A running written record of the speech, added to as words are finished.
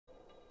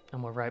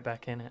And we're right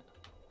back in it.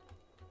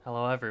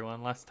 Hello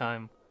everyone, last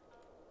time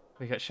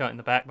we got shot in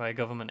the back by a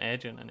government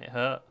agent and it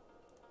hurt.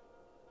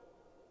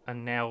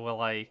 And now we're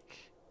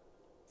like...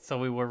 So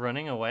we were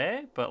running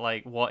away, but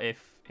like what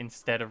if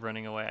instead of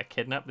running away I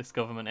kidnapped this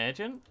government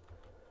agent?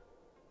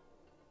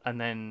 And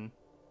then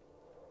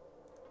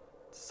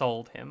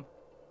sold him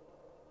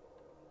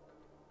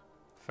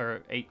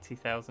for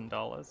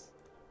 $80,000.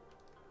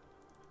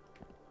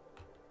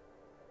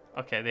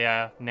 Okay, they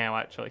are now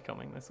actually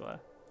coming this way.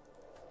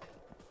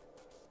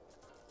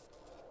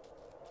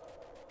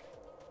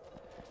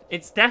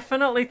 It's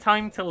definitely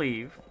time to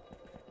leave.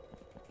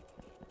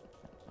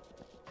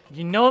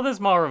 You know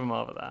there's more of them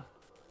over there.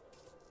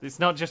 It's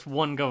not just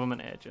one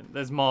government agent.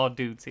 There's more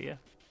dudes here.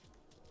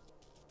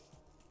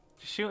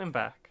 Just shoot him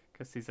back,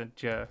 because he's a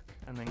jerk,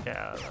 and then get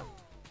out of there.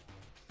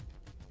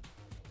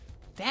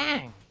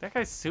 Dang! That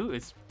guy's suit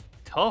is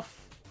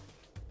tough.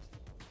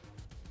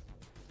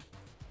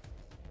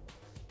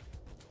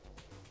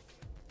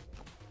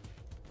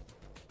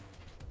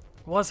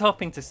 Was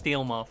hoping to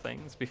steal more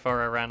things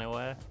before I ran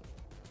away.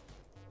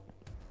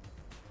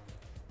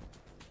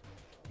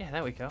 Yeah,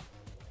 there we go.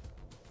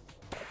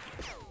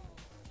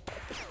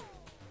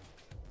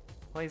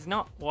 Well, he's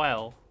not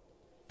well.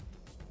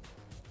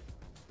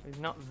 He's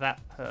not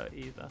that hurt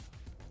either.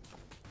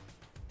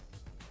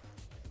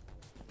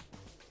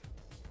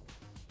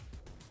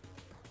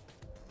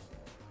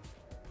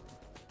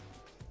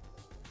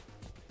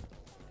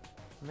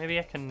 Maybe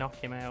I can knock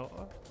him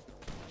out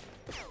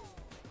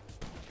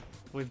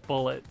with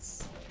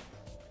bullets.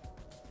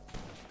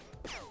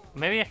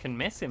 Maybe I can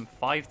miss him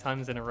 5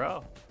 times in a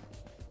row.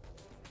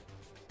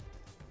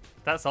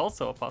 That's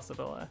also a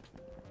possibility.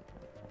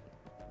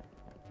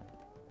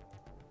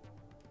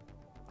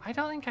 I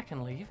don't think I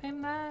can leave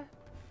him there.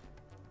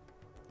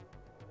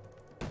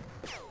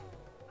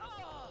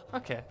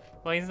 Okay.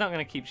 Well, he's not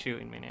going to keep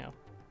shooting me now.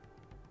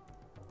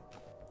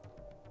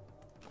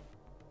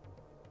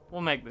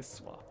 We'll make this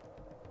swap.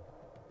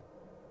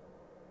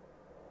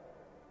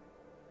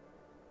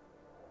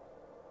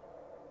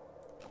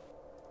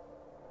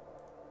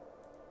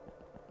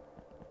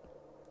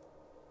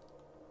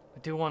 I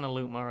do want to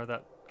loot more of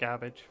that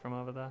garbage from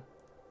over there.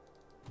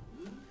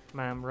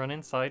 Ma'am, run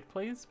inside,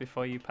 please,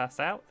 before you pass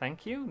out.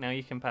 Thank you. Now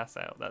you can pass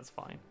out. That's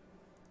fine.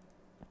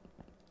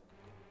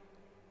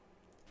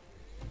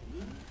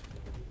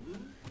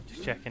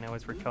 Just checking I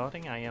was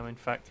recording. I am, in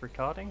fact,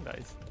 recording. That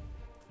is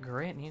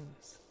great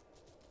news.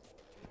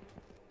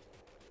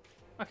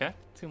 Okay,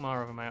 2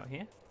 more of them out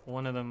here.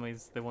 One of them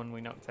is the one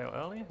we knocked out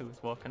earlier, who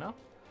was walking up.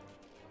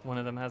 One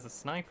of them has a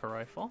sniper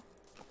rifle.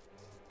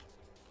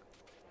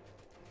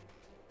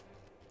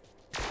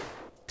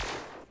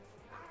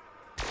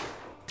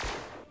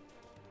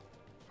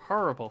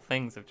 Horrible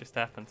things have just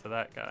happened to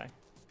that guy.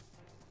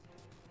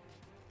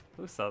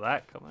 Who saw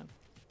that coming?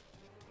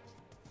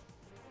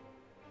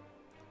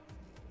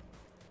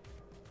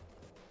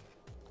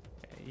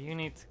 Okay, you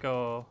need to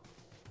go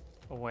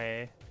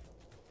away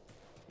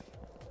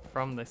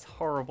from this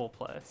horrible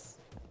place.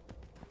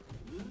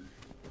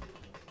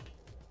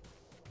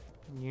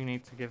 You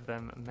need to give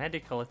them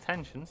medical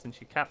attention since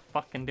you can't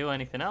fucking do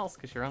anything else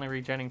because you're only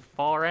regenerating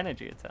 4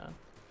 energy a turn.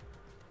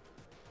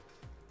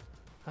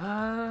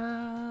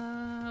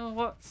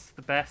 What's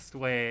the best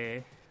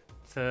way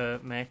to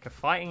make a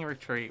fighting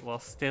retreat while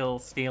still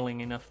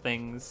stealing enough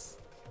things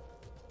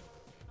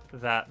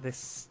that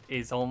this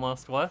is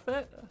almost worth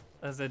it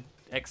as an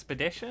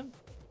expedition?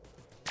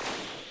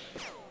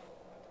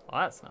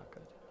 Well, that's not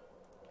good.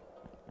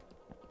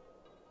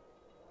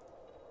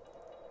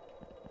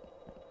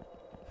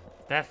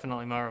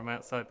 Definitely more of them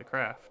outside the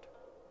craft.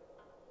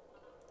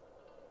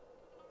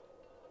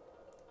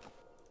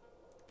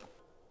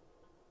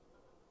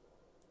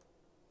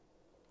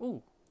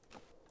 Ooh.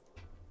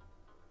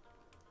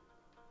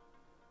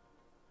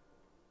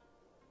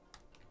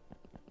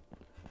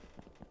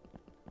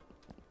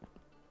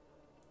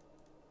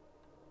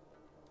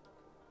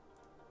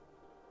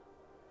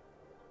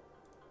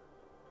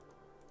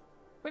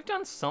 We've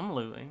done some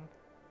looting.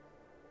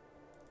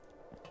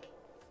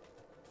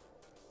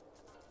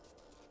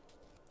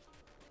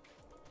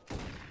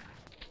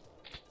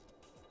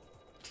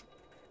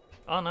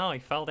 Oh no, he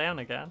fell down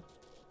again.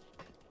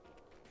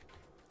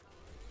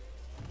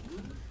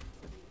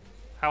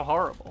 How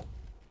horrible.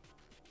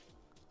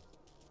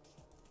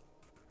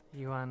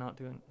 You are not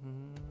doing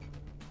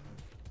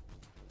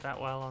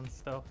that well on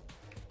stuff.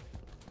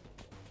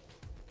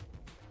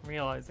 I'm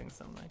realizing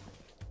something.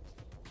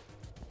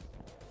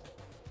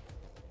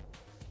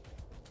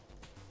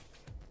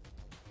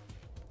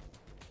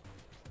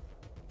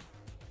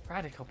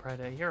 Radical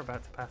Predator, you're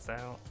about to pass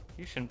out.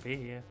 You shouldn't be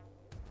here.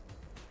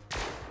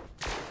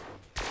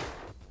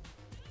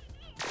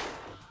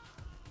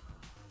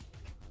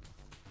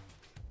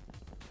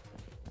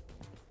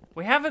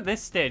 We have at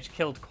this stage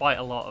killed quite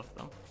a lot of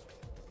them.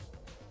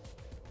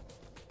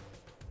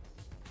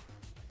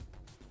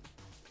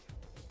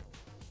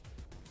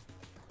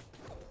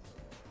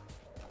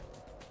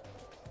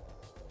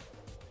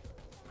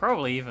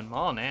 Probably even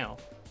more now.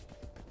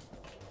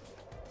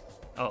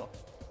 Oh.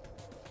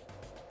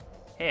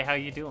 Hey, how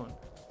you doing?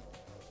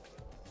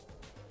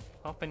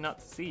 Hoping not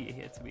to see you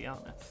here, to be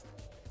honest.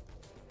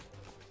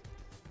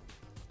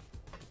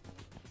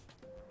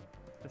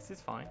 This is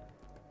fine.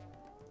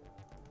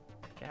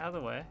 Get out of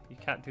the way. You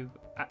can't do.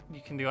 You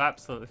can do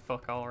absolutely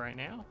fuck all right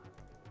now.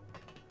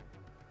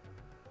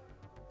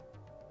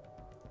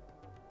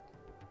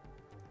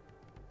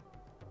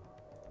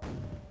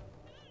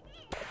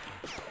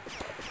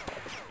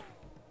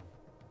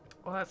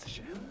 Well, that's a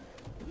shame.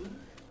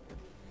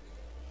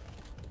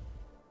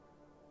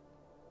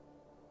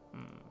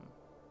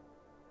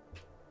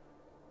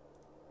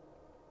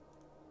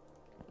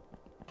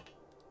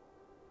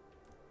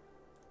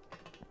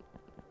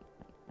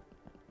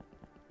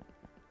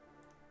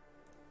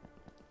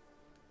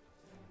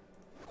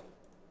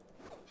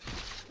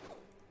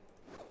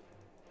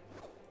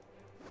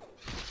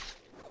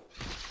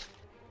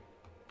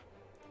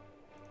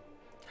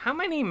 How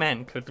many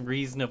men could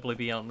reasonably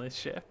be on this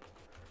ship?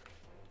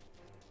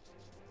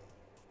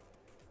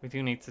 We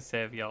do need to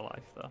save your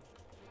life, though.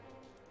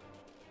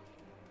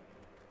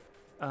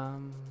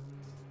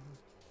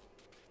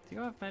 Do you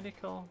have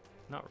medical?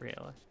 Not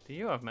really. Do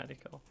you have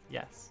medical?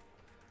 Yes.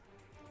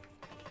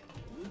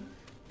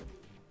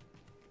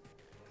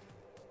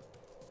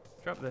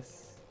 Drop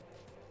this.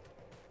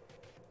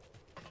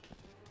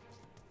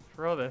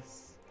 Throw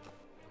this.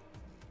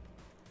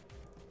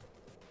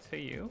 To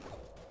you.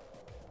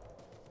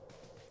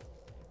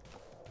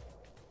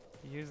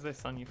 Use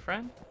this on your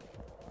friend.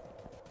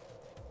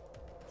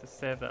 To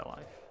save their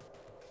life.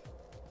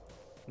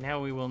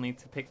 Now we will need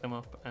to pick them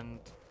up and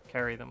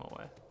carry them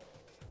away.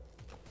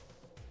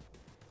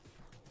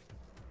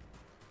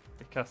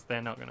 Because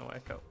they're not going to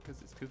wake up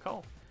because it's too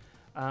cold.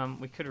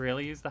 We could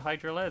really use the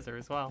hydro laser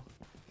as well.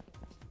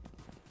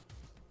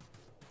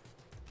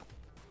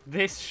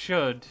 This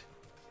should,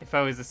 if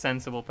I was a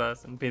sensible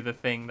person, be the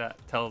thing that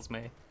tells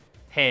me,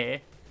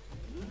 hey,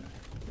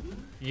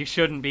 you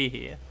shouldn't be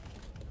here.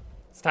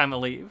 It's time to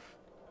leave.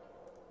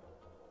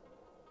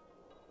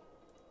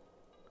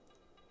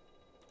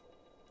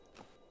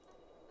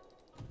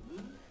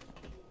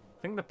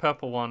 I think the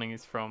purple warning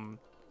is from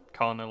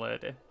Corner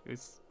Lady,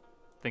 who's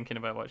thinking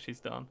about what she's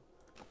done.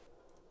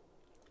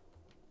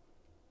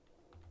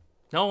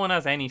 No one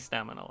has any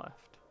stamina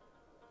left.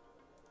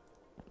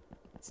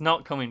 It's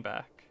not coming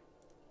back.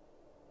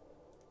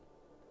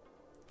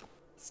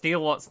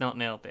 Steal what's not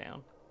nailed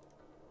down.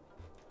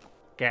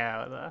 Get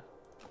out of there.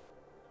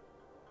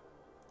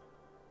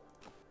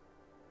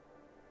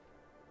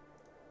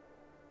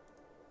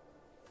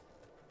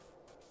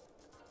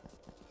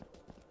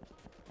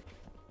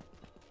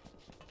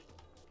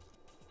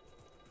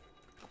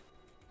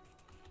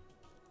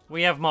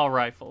 We have more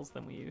rifles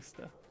than we used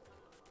to.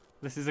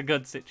 This is a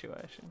good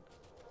situation.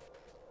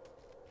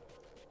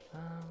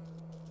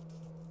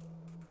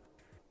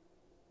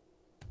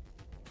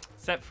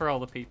 Except for all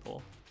the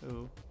people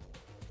who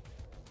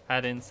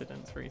had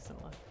incidents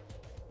recently.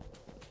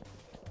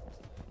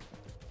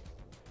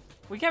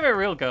 We gave it a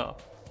real go.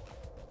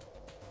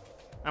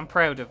 I'm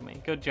proud of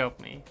me. Good job,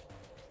 me.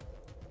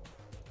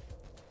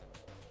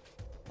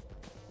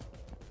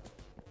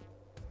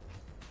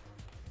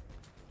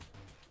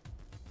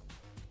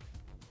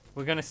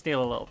 We're gonna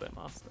steal a little bit,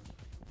 Master.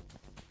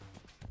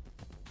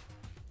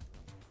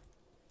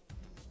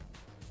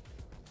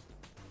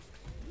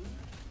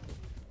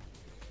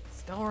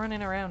 Still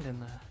running around in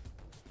there.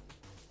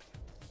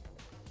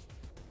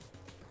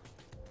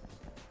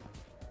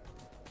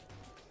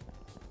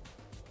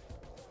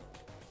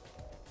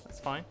 That's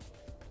fine.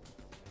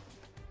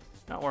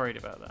 Not worried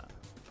about that.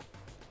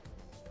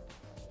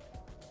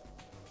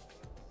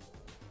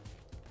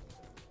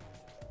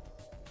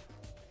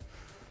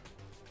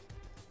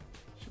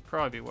 Should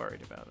probably be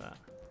worried about that.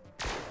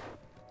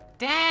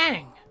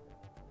 Dang!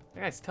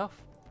 That guy's tough.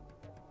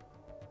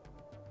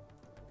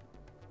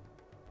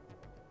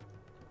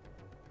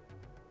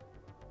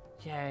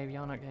 Yeah,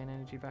 you're not getting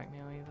energy back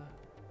now either.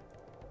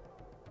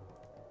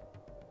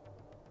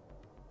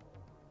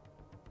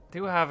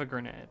 Do have a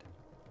grenade.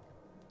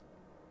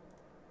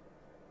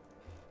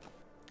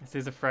 This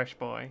is a fresh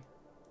boy.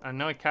 I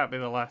know it can't be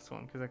the last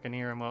one because I can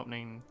hear him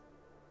opening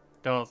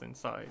doors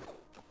inside.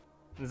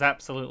 There's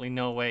absolutely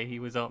no way he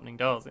was opening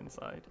doors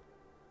inside.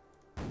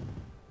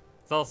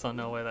 There's also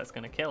no way that's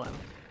going to kill him.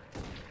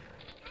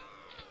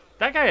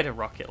 That guy had a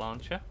rocket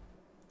launcher.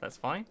 That's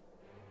fine.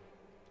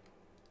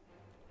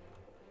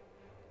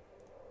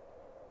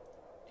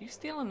 Did you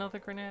steal another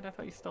grenade? I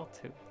thought you stole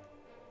two.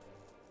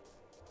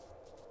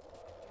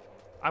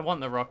 I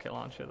want the rocket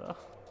launcher though.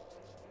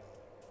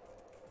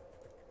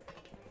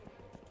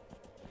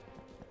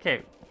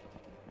 Okay.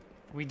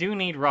 We do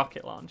need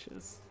rocket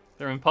launchers.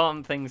 They're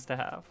important things to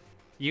have.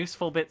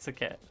 Useful bits of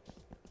kit.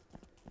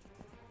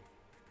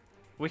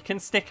 We can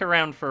stick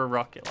around for a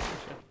rocket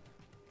launcher.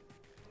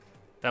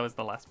 That was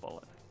the last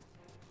bullet.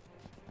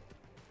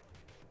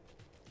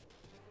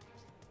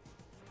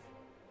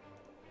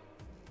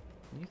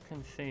 You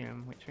can see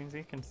him, which means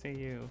he can see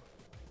you.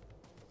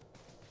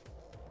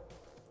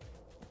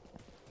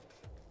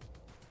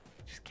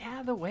 Just get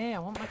out of the way, I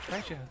want my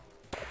treasure.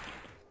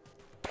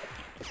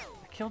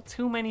 I killed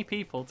too many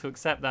people to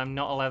accept that I'm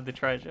not allowed the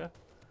treasure.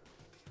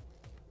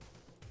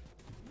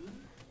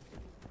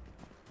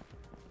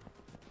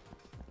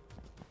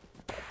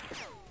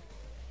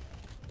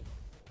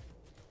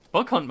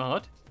 Bug hunt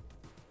mode?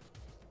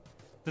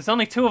 There's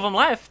only 2 of them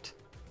left.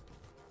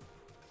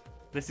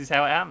 This is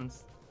how it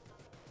happens.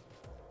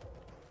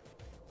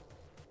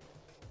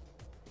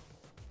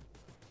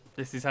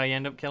 This is how you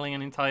end up killing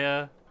an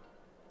entire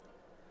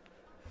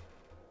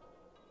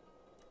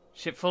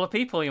ship full of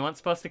people you weren't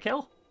supposed to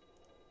kill.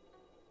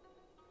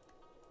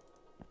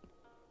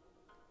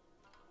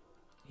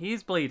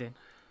 He's bleeding.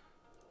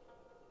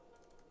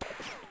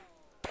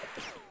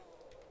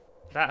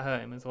 That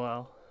hurt him as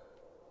well.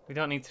 We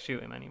don't need to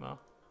shoot him anymore.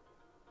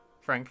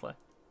 Frankly.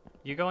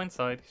 You go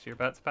inside because you're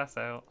about to pass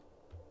out.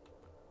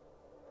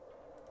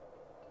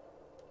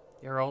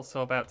 You're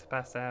also about to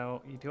pass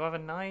out. You do have a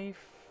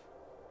knife.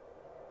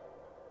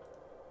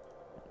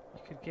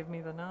 You could give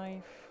me the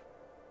knife.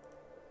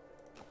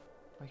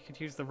 I could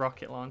use the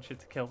rocket launcher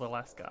to kill the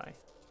last guy.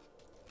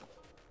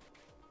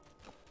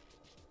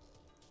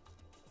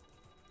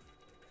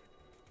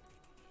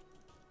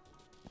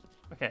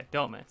 Okay,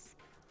 don't miss.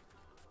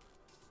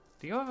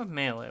 Do you have a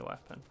melee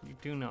weapon? You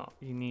do not.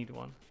 You need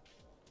one.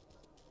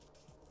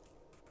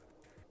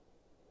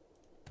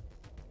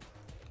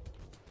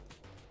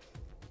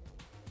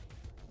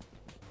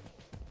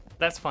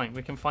 That's fine.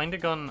 We can find a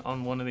gun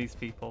on one of these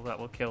people that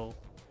will kill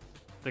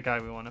the guy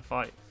we want to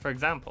fight. For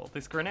example,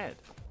 this grenade.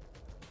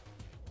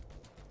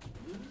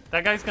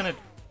 That guy's gonna...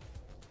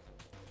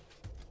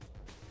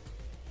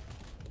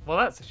 Well,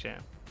 that's a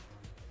shame.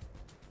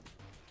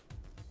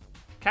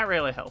 Can't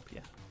really help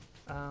you.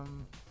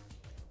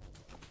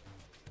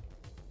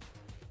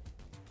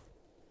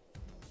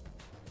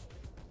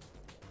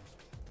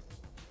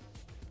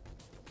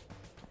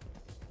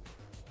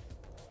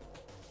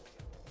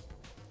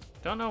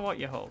 Don't know what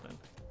you're holding.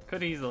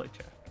 Could easily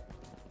check.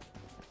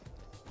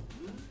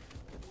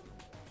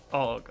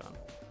 Oh, gun.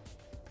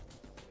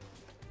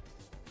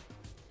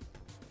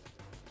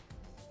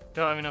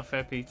 Don't have enough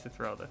AP to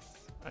throw this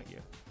at you.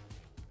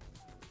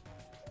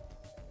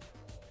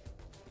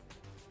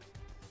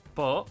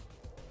 But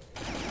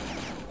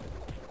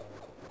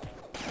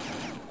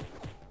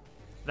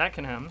that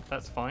can happen,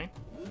 that's fine.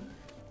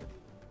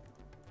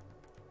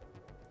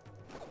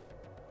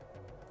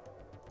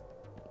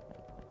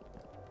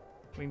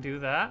 We can do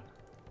that.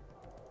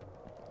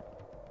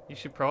 You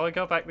should probably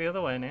go back the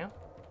other way now.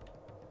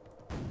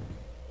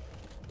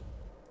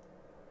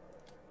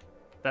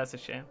 That's a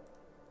shame.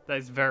 That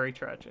is very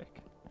tragic.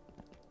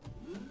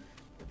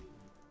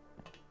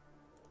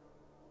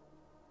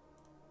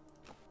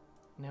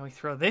 Now we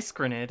throw this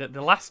grenade at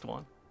the last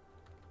one.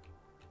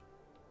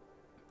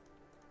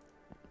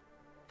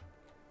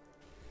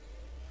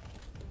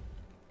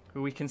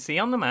 Who we can see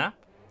on the map.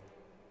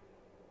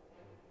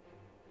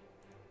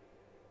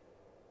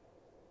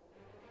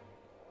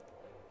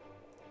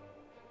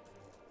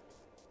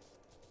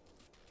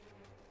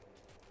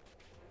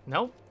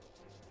 Nope.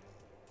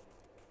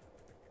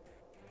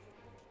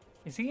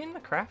 Is he in the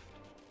craft?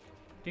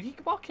 Did he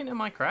walk into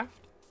my craft?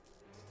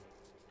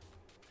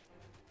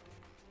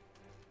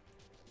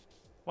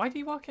 Why did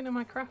he walk into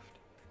my craft?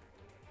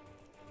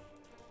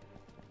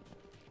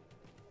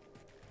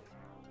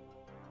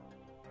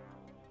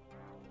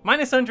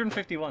 Minus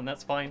 151,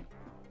 that's fine.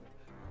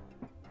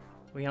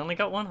 We only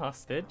got one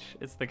hostage.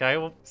 It's the guy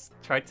who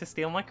tried to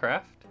steal my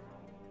craft.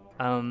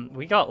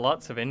 We got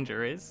lots of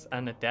injuries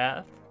and a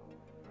death.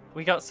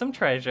 We got some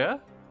treasure.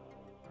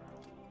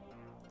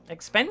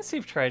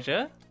 Expensive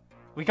treasure.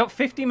 We got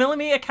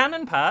 50mm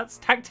cannon parts,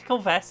 tactical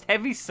vest,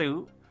 heavy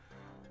suit.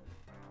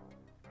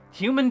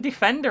 Human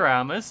defender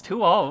armors,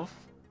 2 of.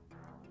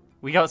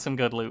 We got some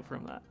good loot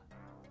from that.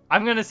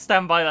 I'm gonna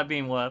stand by that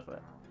being worth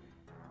it.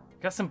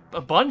 Got a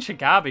bunch of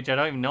garbage, I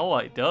don't even know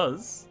what it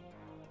does.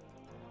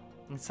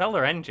 And sell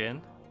their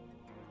engine.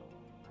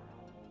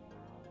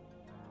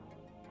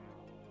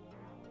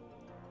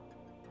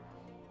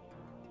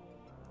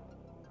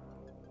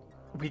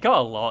 We got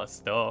a lot of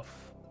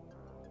stuff.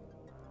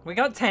 We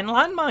got 10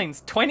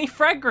 landmines, 20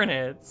 frag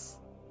grenades,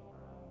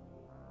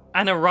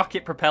 and a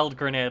rocket-propelled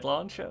grenade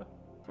launcher.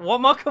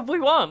 What more could we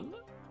want?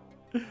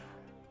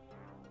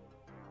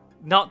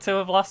 Not to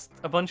have lost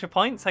a bunch of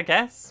points, I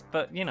guess,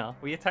 but, you know,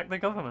 we attack the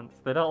government.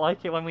 They don't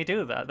like it when we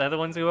do that. They're the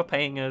ones who are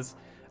paying us,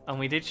 and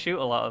we did shoot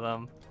a lot of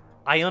them.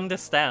 I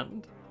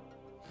understand.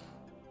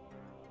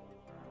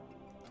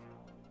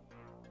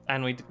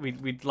 And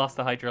we lost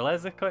the hydro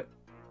laser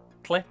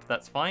clip,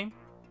 that's fine.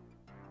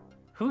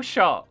 Who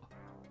shot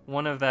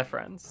one of their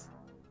friends?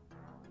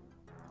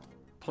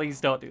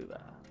 Please don't do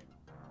that.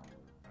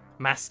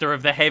 Master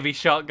of the heavy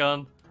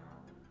shotgun.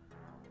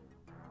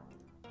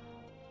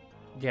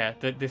 Yeah,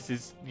 this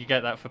is... You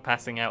get that for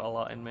passing out a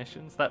lot in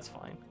missions. That's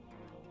fine.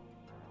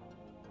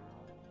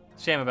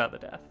 Shame about the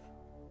death.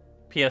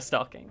 Pure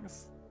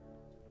stockings.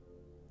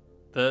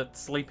 The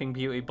Sleeping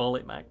Beauty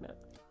bullet magnet.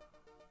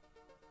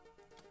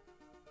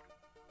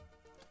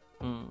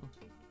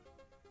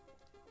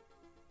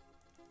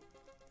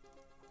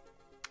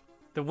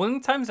 The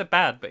wound times are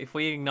bad, but if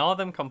we ignore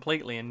them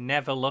completely and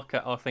never look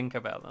at or think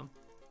about them,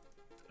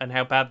 and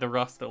how bad the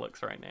roster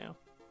looks right now,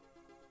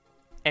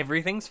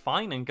 everything's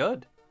fine and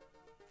good.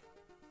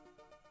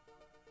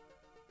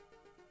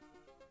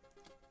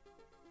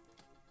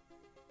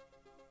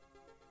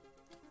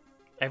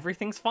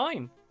 Everything's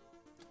fine.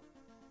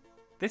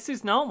 This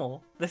is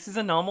normal. This is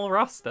a normal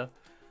roster.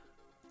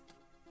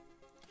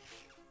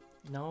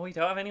 No, we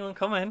don't have anyone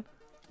coming.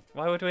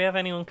 Why would we have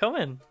anyone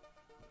coming?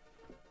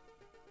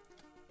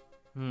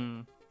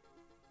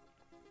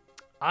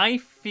 I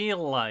feel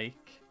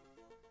like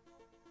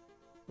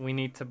we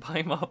need to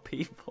buy more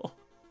people.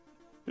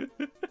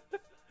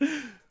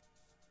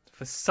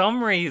 For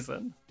some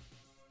reason.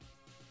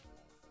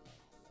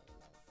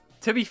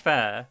 To be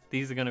fair,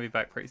 these are going to be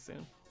back pretty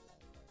soon.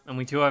 And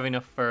we do have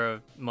enough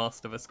for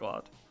most of a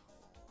squad.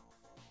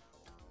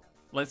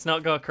 Let's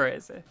not go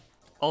crazy.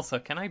 Also,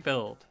 can I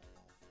build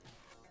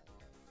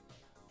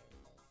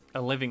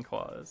a living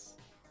quarters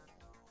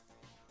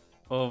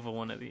over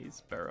one of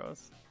these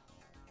burrows?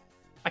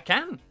 I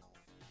can.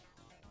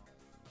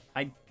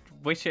 I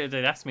wish it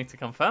had asked me to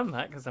confirm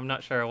that, because I'm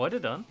not sure I would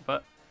have done.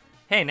 But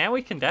hey, now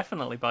we can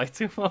definitely buy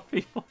 2 more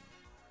people.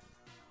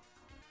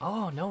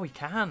 Oh, no, we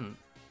can't.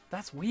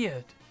 That's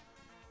weird.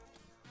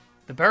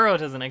 The burrow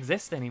doesn't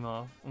exist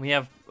anymore. We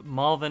have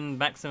more than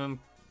maximum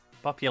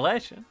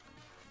population.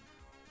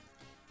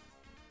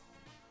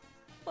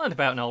 Learned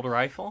about an old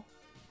rifle.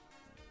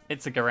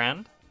 It's a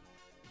Garand.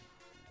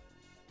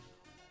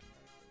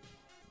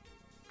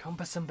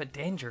 Cumbersome but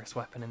dangerous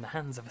weapon in the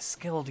hands of a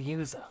skilled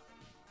user.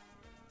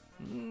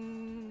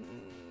 24.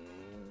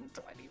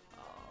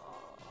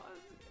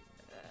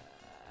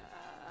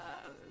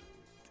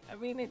 I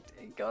mean,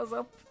 it goes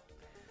up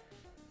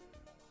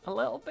a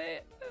little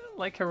bit.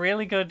 Like a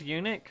really good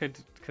unit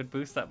could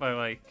boost that by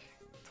like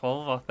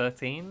 12 or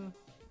 13,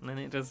 and then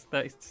it does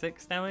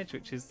 36 damage,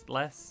 which is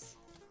less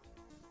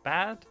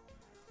bad.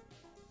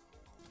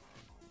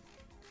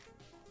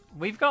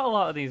 We've got a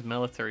lot of these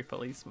military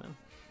policemen.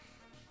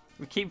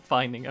 We keep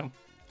finding them.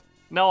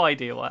 No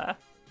idea where.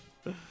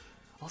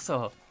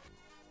 Also,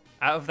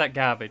 out of that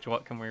garbage,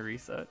 what can we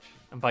research?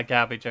 And by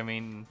garbage, I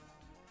mean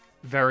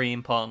very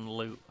important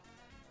loot.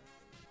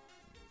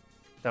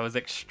 That was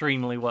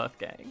extremely worth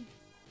getting.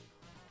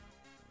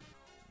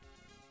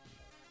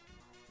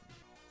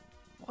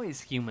 What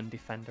is human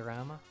defender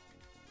armor?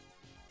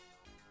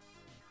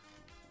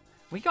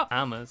 We got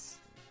armors.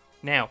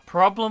 Now,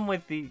 problem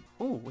with the...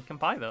 Ooh, we can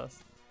buy those.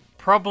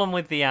 Problem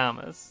with the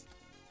armors.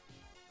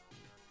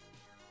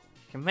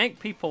 You can make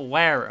people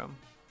wear them.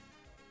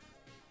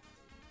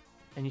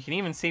 And you can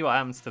even see what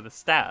happens to the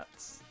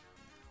stats.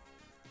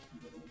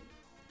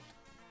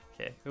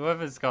 Okay,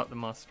 whoever's got the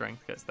most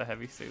strength gets the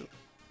heavy suit.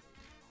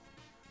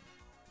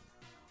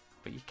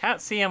 But you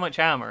can't see how much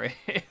armor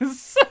it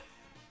is.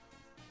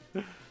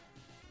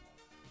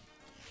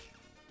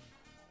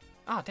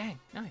 Oh, dang,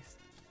 nice.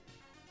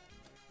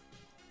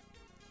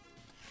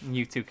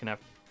 You two can have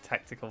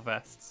tactical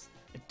vests.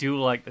 I do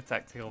like the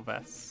tactical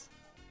vests.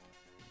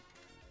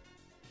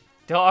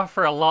 Don't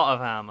offer a lot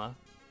of armor,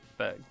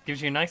 but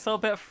gives you a nice little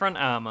bit of front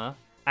armor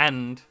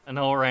and an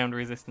all-around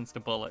resistance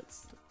to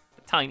bullets.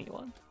 A tiny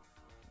one.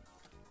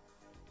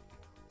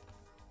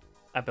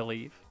 I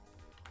believe.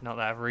 Not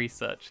that I've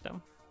researched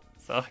them,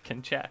 so I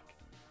can check.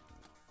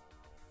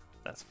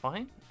 That's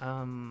fine.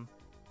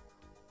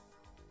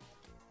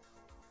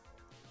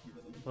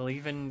 We'll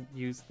even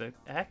use the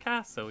air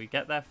car so we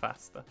get there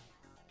faster.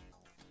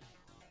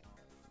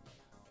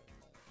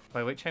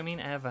 By which I mean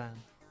air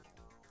van.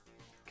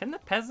 Can the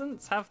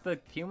peasants have the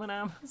human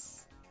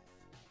armors?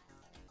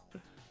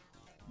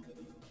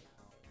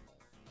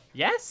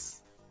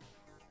 Yes?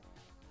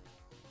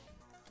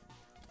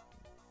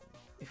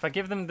 If I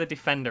give them the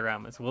defender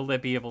armors, will they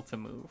be able to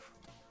move?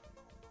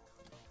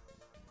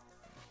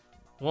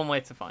 One way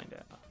to find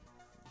out.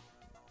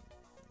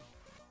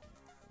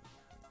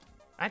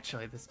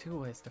 Actually, there's 2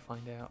 ways to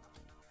find out.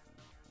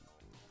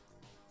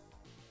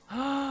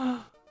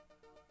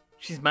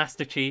 She's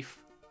Master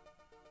Chief.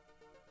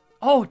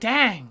 Oh,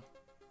 dang!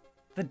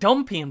 The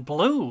Dumpy in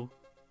blue!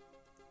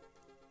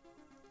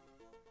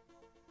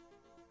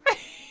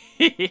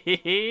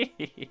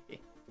 Getting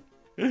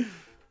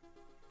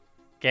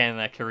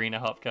there, Karina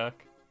Hopkirk.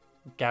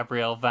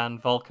 Gabrielle Van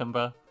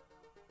Valkenburg.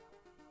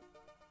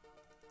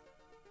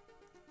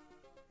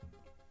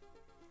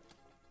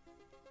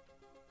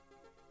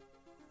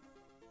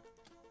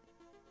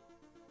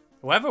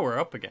 Whoever we're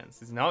up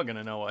against is not going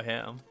to know what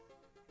hit him.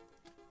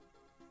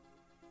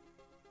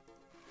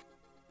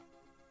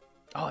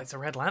 Oh, it's a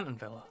Red Lantern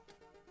Villa.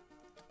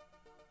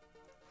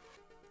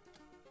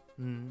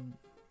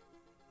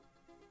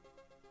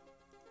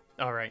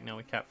 Alright, no,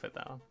 we can't fit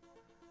that on.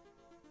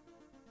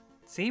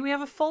 See, we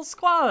have a full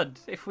squad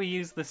if we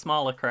use the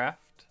smaller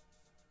craft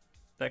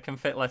that can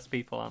fit less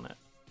people on it.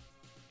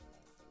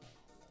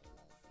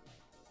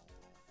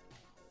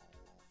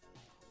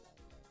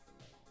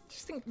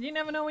 Just think, you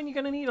never know when you're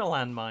going to need a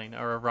landmine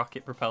or a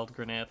rocket-propelled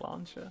grenade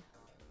launcher.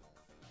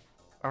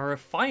 Or a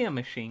fire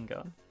machine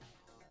gun.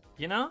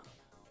 You know?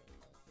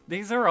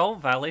 These are all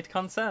valid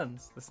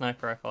concerns. The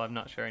sniper rifle, I'm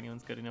not sure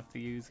anyone's good enough to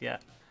use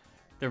yet.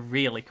 They're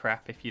really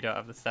crap if you don't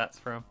have the stats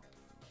for them.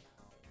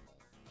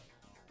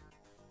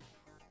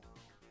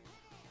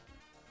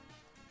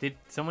 Did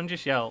someone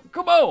just yell,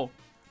 "Come on!"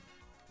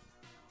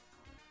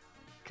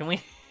 Can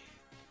we...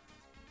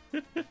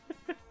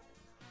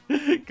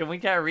 Can we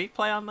get a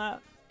replay on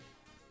that?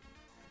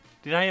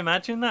 Did I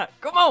imagine that?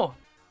 Come on!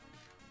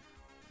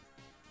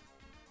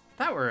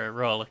 That were a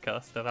roller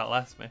coaster, that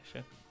last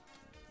mission.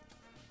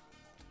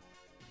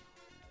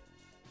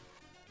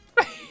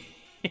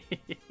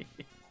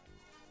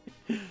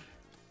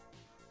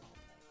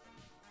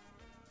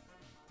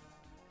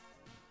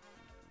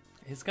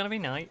 It's gonna be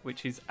night,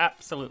 which is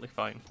absolutely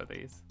fine for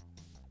these.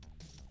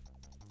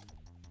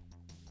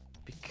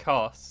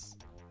 Because...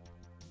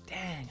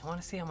 Dang, I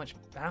want to see how much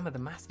armor the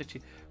Master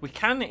Chief... We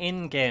can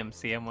in-game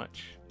see how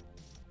much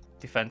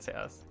defense it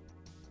has.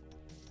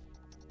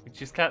 We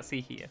just can't see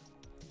here.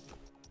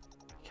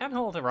 You can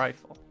hold a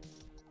rifle.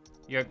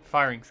 Your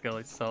firing skill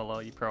is so low,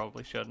 you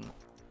probably shouldn't.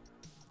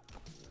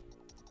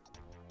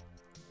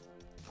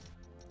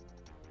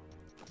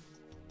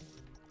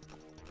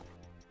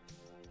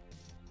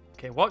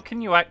 Okay, what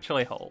can you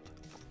actually hold?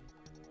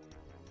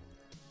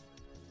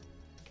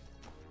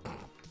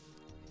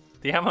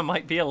 The hammer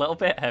might be a little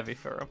bit heavy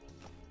for him.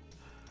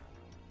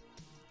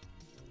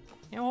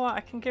 You know what?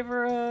 I can give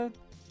her a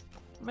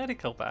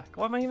medical back.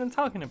 What am I even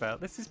talking about?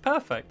 This is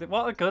perfect.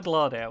 What a good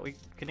loadout. We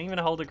can even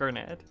hold a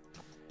grenade.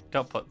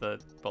 Don't put the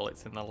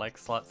bullets in the leg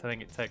slots. I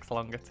think it takes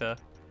longer to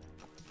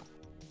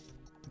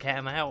get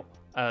them out.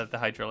 The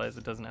Hydro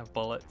Laser doesn't have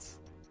bullets.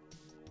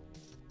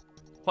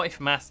 What if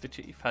Master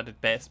Chief had a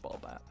baseball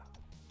bat?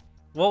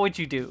 What would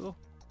you do?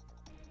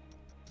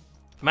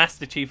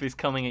 Master Chief is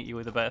coming at you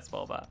with a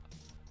baseball bat.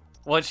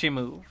 What's your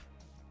move?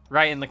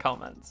 Write in the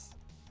comments.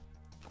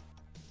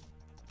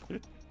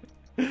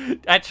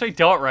 Actually,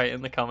 don't write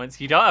in the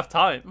comments. You don't have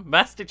time.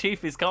 Master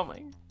Chief is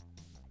coming.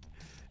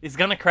 He's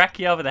gonna crack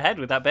you over the head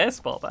with that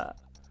baseball bat.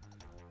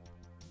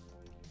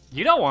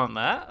 You don't want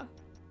that.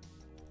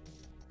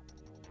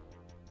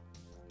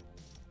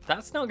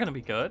 That's not gonna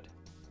be good.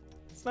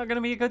 It's not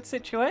gonna be a good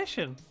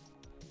situation.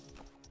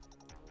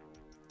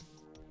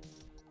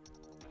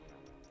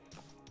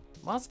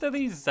 Most of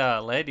these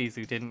ladies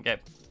who didn't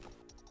get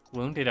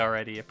wounded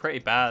already are pretty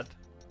bad.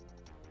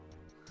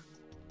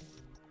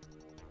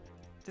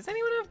 Does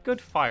anyone have good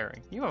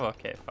firing? You have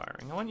okay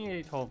firing. I want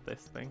you to hold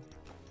this thing.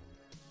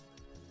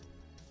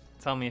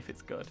 Tell me if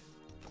it's good.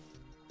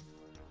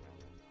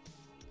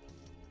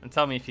 And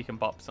tell me if you can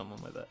bop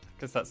someone with it,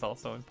 because that's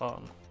also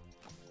important.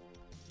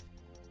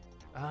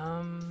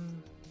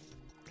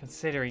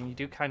 Considering you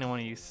do kind of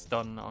want to use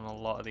stun on a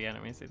lot of the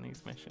enemies in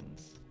these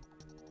missions.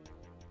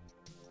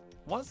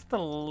 What's the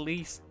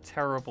least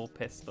terrible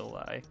pistol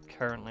that I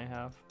currently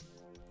have?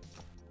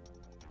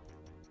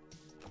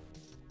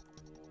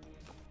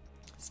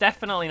 It's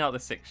definitely not the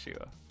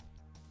 6-shooter.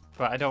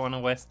 But I don't want to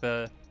waste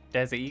the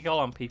Desert Eagle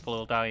on people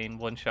who'll die in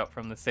one shot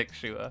from the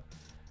 6-shooter.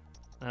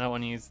 I don't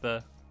want to use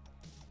the...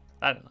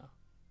 I don't know.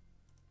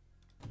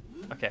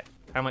 Okay,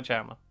 how much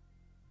ammo?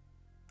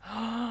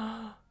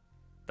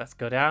 That's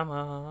good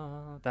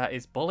ammo. That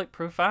is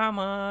bulletproof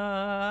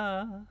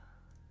ammo.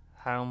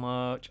 How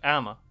much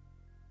ammo?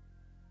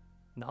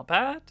 Not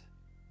bad.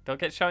 Don't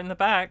get shot in the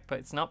back, but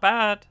it's not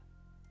bad.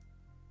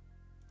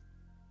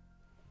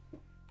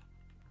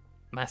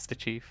 Master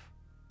Chief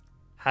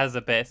has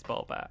a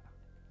baseball bat,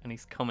 and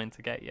he's coming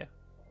to get you.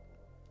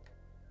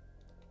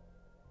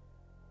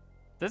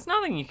 There's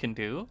nothing you can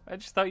do. I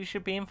just thought you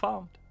should be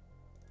informed.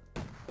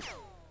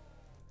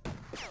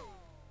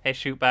 Hey,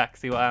 shoot back,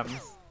 see what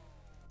happens.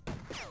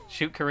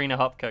 Shoot Karina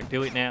Hopkirk,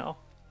 do it now.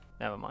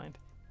 Never mind.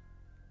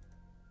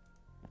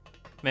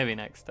 Maybe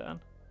next turn.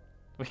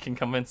 We can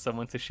convince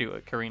someone to shoot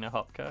at Karina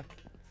Hopkirk.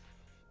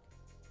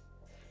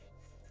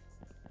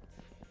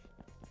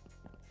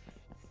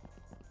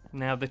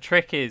 Now the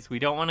trick is, we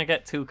don't want to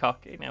get too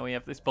cocky. Now we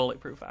have this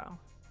bulletproof arm.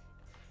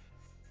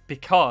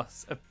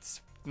 Because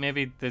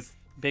maybe there's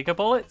bigger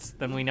bullets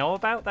than we know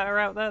about that are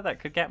out there that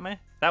could get me.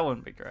 That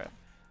wouldn't be great.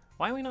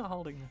 Why are we not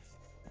holding this?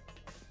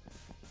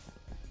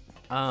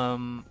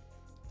 And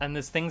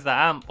there's things that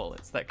aren't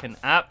bullets that can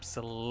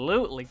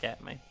absolutely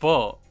get me.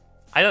 But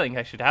I don't think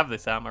I should have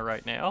this armor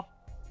right now.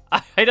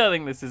 I don't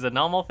think this is a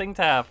normal thing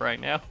to have right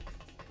now.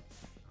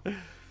 And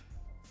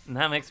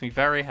that makes me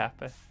very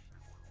happy.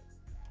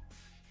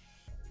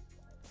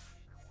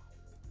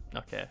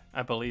 Okay,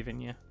 I believe in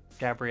you,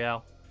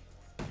 Gabrielle.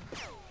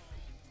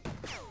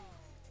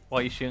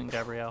 What are you shooting,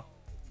 Gabrielle?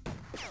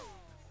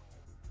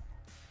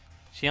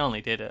 She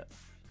only did it.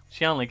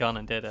 She only gone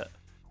and did it.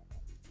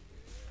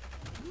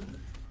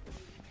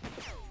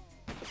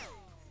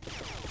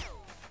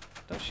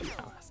 Don't shoot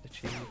Master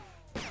Chief.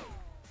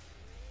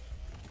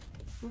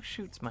 Who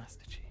shoots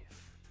Master Chief?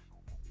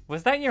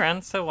 Was that your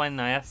answer when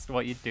I asked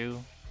what you'd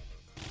do?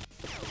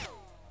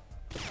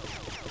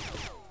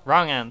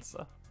 Wrong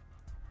answer.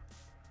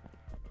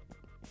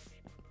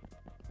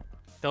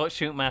 Don't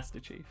shoot Master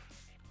Chief.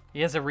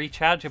 He has a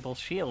rechargeable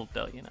shield,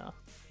 though, you know.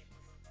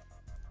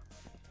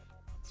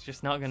 It's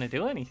just not going to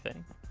do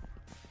anything.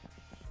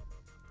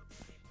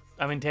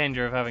 I'm in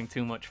danger of having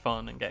too much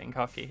fun and getting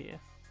cocky here.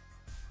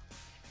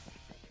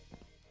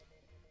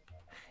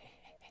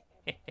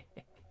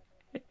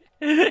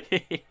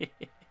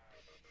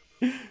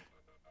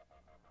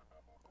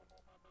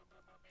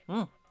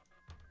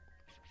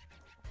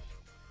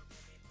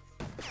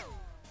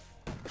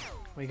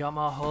 We got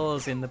more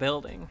holes in the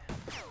building.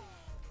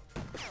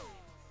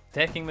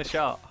 Taking the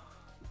shot.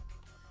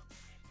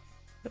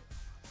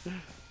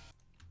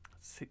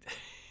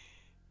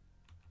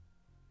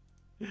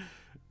 I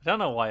don't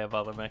know why I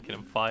bother making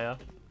them fire.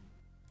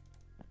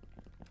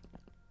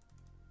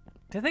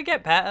 Do they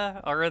get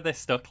better, or are they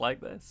stuck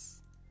like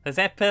this? Has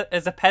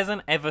a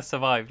peasant ever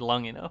survived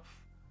long enough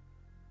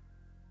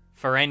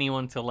for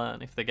anyone to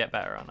learn if they get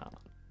better or not?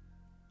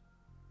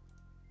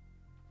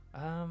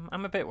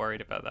 I'm a bit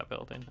worried about that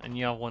building, and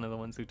you're one of the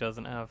ones who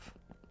doesn't have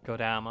good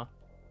armor.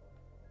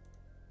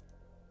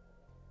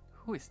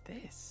 Who is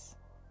this?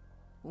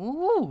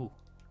 Ooh,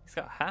 he's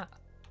got a hat.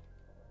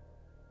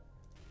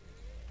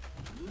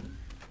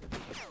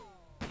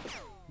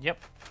 Yep,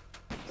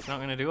 it's not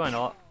gonna do a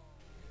lot.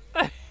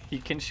 You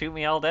can shoot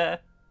me all day.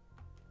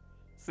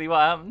 See what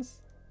happens.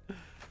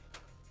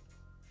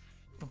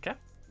 Okay.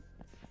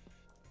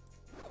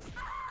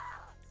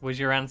 Was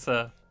your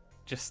answer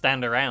just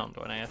stand around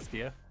when I asked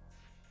you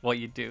what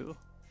you do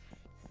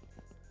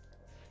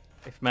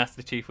if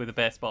Master Chief with a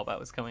baseball bat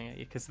was coming at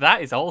you? Because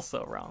that is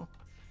also wrong.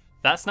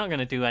 That's not going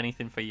to do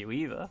anything for you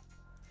either.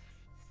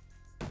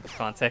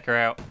 Come on, take her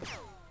out.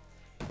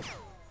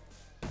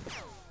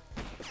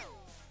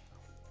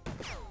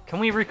 Can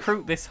we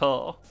recruit this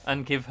whore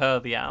and give her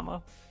the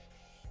armor?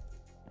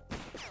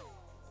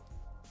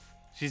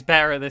 She's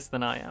better at this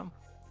than I am.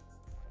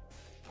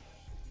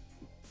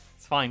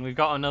 It's fine, we've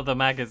got another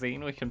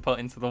magazine we can put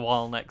into the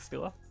wall next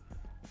to her.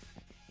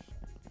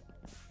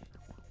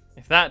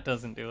 If that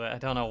doesn't do it, I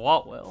don't know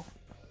what will.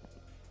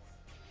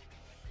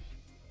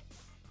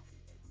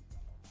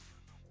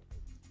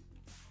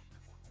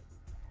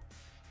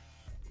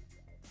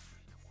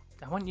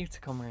 I want you to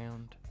come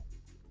around.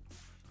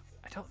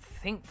 I don't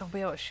think they'll be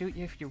able to shoot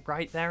you if you're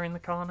right there in the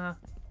corner.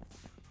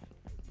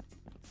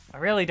 I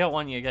really don't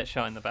want you to get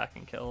shot in the back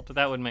and killed.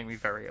 That would make me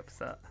very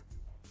upset.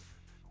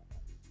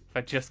 If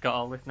I just got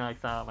all this nice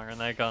armor and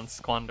they go and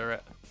squander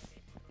it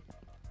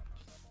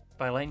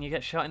by letting you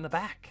get shot in the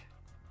back.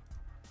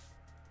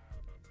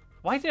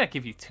 Why did I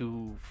give you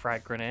 2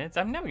 frag grenades?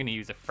 I'm never going to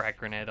use a frag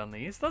grenade on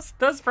these.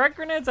 Those frag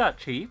grenades aren't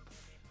cheap.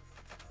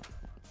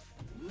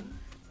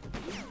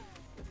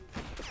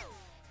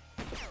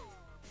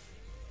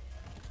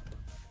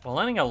 We're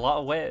learning a lot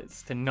of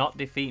ways to not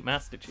defeat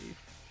Master Chief,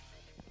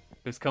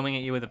 who's coming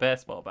at you with a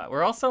baseball bat.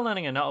 We're also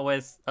learning a lot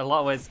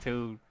of ways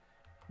to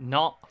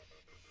not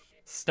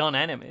stun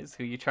enemies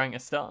who you're trying to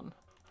stun.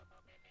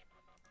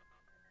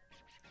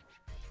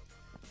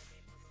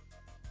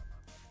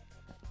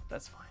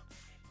 That's fine.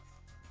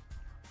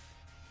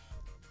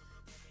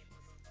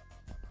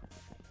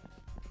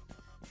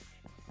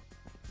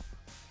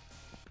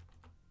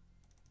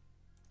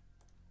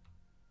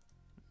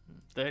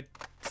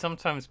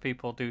 Sometimes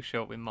people do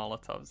show up with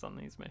Molotovs on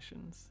these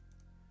missions.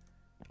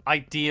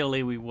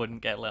 Ideally, we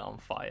wouldn't get lit on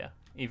fire,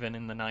 even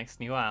in the nice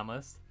new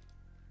armors.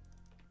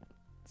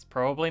 It's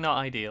probably not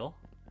ideal.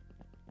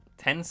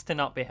 Tends to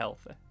not be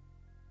healthy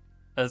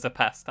as a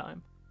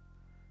pastime.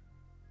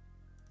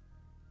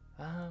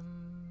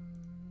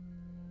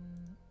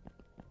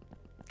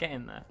 Get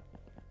in there.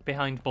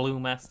 Behind Blue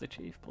Master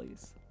Chief,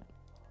 please.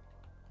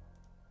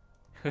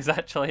 Who's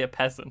actually a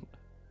peasant.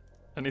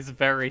 And is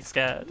very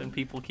scared, and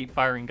people keep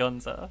firing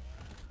guns at her.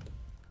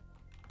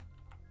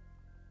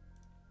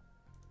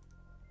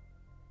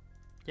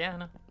 Yeah, I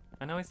know.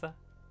 I know he's there.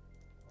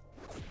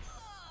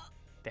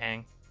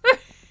 Dang.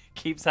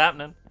 Keeps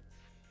happening.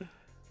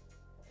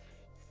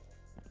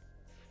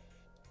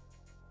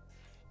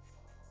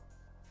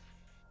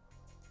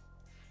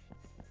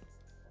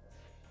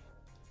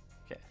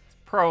 Okay,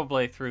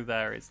 probably through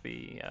there is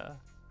the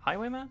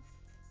highwayman?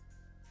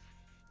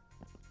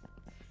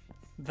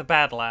 The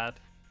bad lad.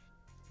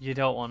 You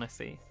don't want to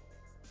see.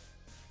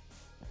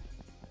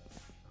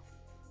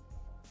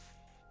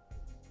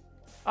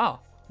 Oh,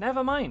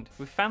 never mind.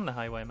 We found the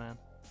highwayman.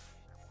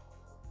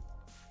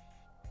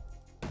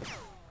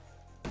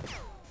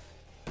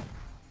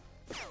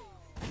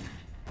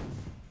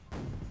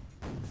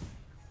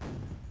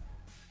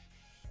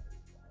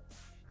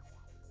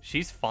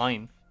 She's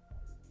fine.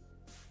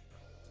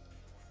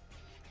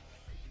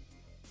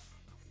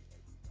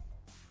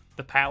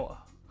 The power.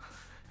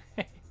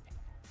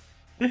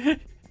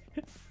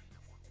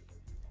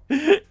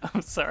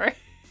 I'm sorry.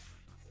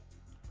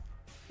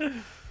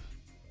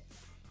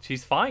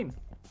 She's fine.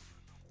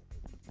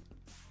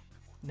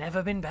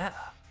 Never been better.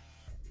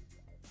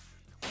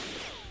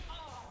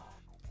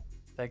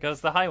 There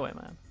goes the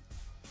highwayman.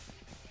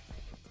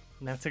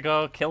 Now to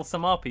go kill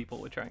some more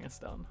people we're trying to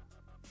stun.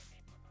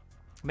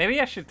 Maybe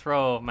I should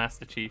throw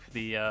Master Chief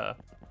the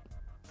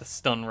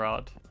stun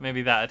rod.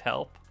 Maybe that'd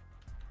help.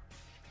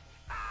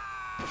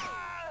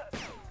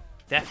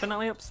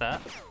 Definitely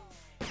upset.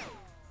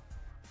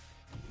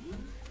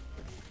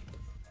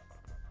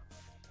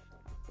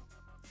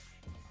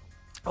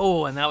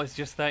 Oh, and that was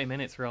just 30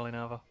 minutes rolling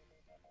over.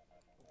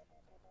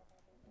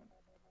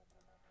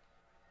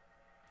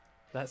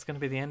 That's going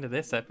to be the end of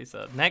this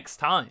episode. Next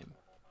time,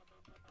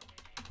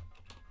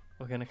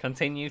 we're going to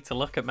continue to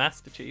look at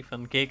Master Chief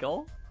and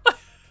giggle.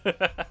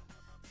 I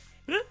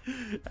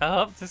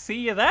hope to see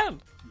you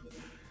then.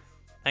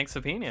 Thanks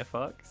for being here,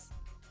 folks.